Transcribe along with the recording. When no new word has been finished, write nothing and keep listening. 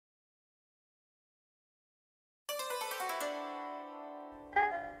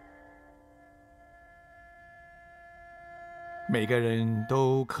每个人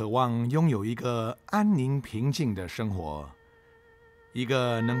都渴望拥有一个安宁平静的生活，一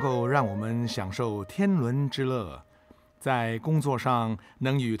个能够让我们享受天伦之乐，在工作上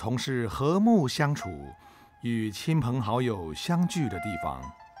能与同事和睦相处，与亲朋好友相聚的地方。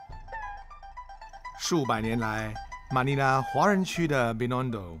数百年来，马尼拉华人区的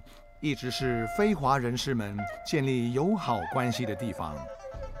Binondo 一直是非华人士们建立友好关系的地方，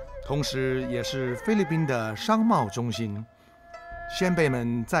同时也是菲律宾的商贸中心。先辈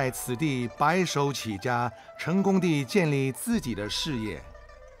们在此地白手起家，成功地建立自己的事业。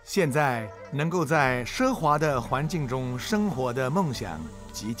现在能够在奢华的环境中生活的梦想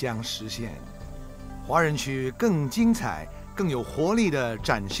即将实现。华人区更精彩、更有活力的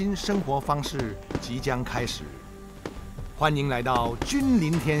崭新生活方式即将开始。欢迎来到君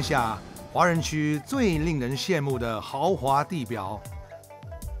临天下，华人区最令人羡慕的豪华地标。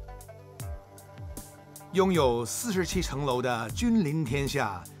拥有47层楼的君临天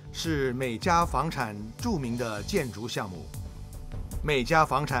下是美家房产著名的建筑项目。美家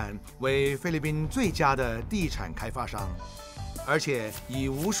房产为菲律宾最佳的地产开发商，而且以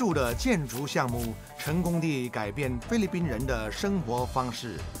无数的建筑项目成功地改变菲律宾人的生活方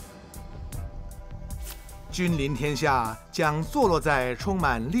式。君临天下将坐落在充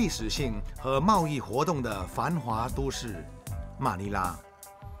满历史性和贸易活动的繁华都市马尼拉。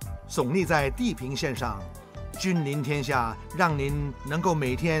耸立在地平线上，君临天下让您能够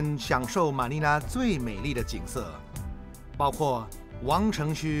每天享受马尼拉最美丽的景色，包括王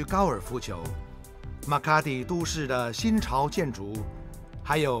城区高尔夫球、马卡迪都市的新潮建筑，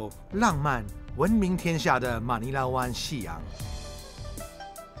还有浪漫闻名天下的马尼拉湾夕阳。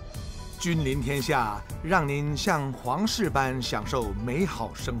君临天下让您像皇室般享受美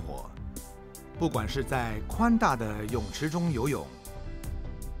好生活，不管是在宽大的泳池中游泳，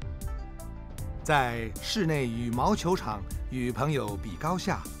在室内羽毛球场与朋友比高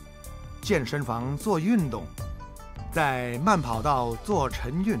下，健身房做运动，在慢跑道做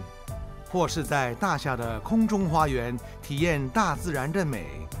晨运，或是在大厦的空中花园体验大自然的美。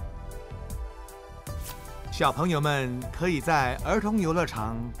小朋友们可以在儿童游乐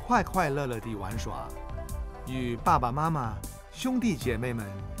场快快乐乐地玩耍，与爸爸妈妈、兄弟姐妹们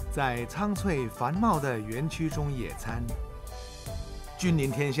在苍翠繁茂的园区中野餐。君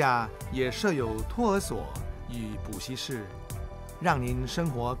临天下也设有托儿所与补习室，让您生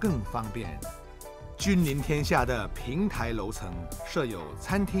活更方便。君临天下的平台楼层设有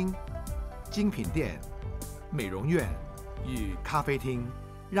餐厅、精品店、美容院与咖啡厅，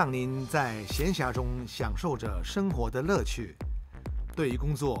让您在闲暇中享受着生活的乐趣。对于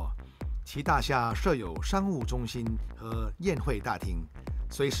工作，其大厦设有商务中心和宴会大厅，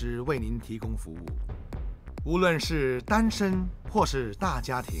随时为您提供服务。无论是单身或是大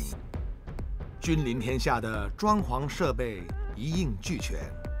家庭，君临天下的装潢设备一应俱全。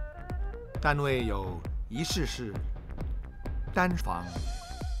单位有一室式、单房、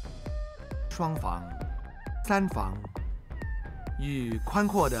双房、3房与宽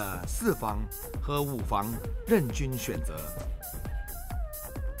阔的4房和5房任君选择。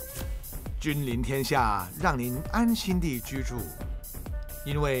君临天下让您安心地居住，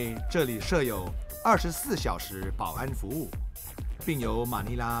因为这里设有24小时保安服务，并有马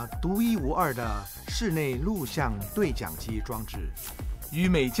尼拉独一无二的室内录像对讲机装置。与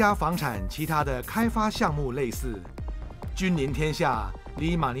美家房产其他的开发项目类似，君临天下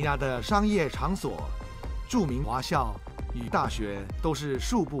离马尼拉的商业场所、著名华校与大学都是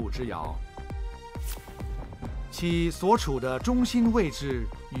数步之遥。其所处的中心位置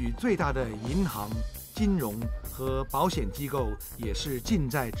与最大的银行、金融和保险机构也是近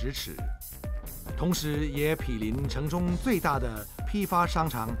在咫尺，同时也毗邻城中最大的批发商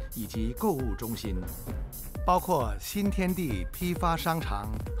场以及购物中心，包括新天地批发商场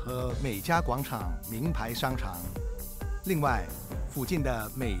和美家广场名牌商场。另外，附近的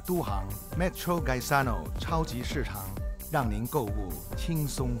美都行 Metro Gaisano 超级市场让您购物轻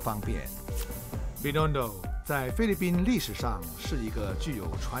松方便。Binondo 在菲律宾历史上是一个具有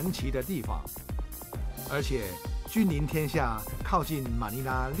传奇的地方，而且君临天下靠近马尼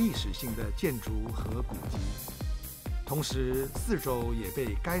拉历史性的建筑和古迹，同时四周也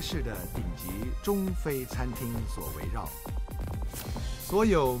被该市的顶级中非餐厅所围绕。所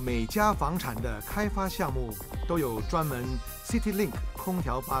有美家房产的开发项目都有专门 CityLink 空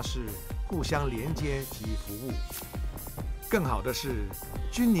调巴士互相连接及服务。更好的是，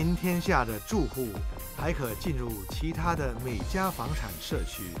君临天下的住户还可进入其他的美家房产社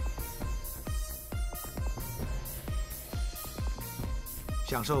区，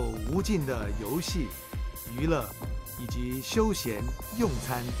享受无尽的游戏、娱乐以及休闲、用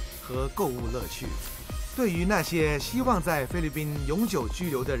餐和购物乐趣。对于那些希望在菲律宾永久居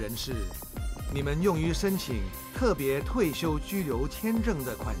留的人士，你们用于申请特别退休居留签证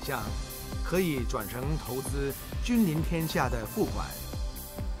的款项，可以转成投资君临天下的付款。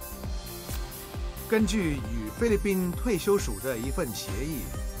根据与菲律宾退休署的一份协议，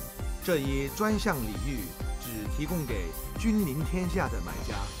这一专项礼遇只提供给君临天下的买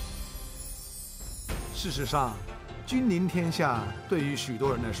家。事实上，君临天下对于许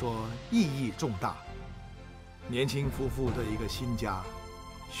多人来说意义重大。年轻夫妇的一个新家，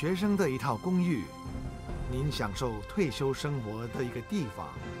学生的一套公寓，您享受退休生活的一个地方，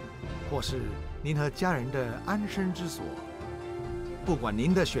或是您和家人的安身之所。不管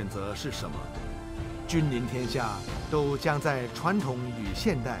您的选择是什么，君临天下都将在传统与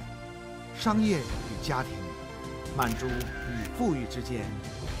现代、商业与家庭、满足与富裕之间，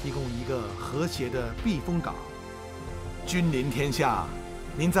提供一个和谐的避风港。君临天下，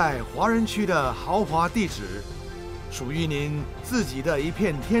您在华人区的豪华地址，属于您自己的一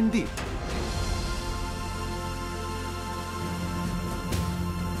片天地。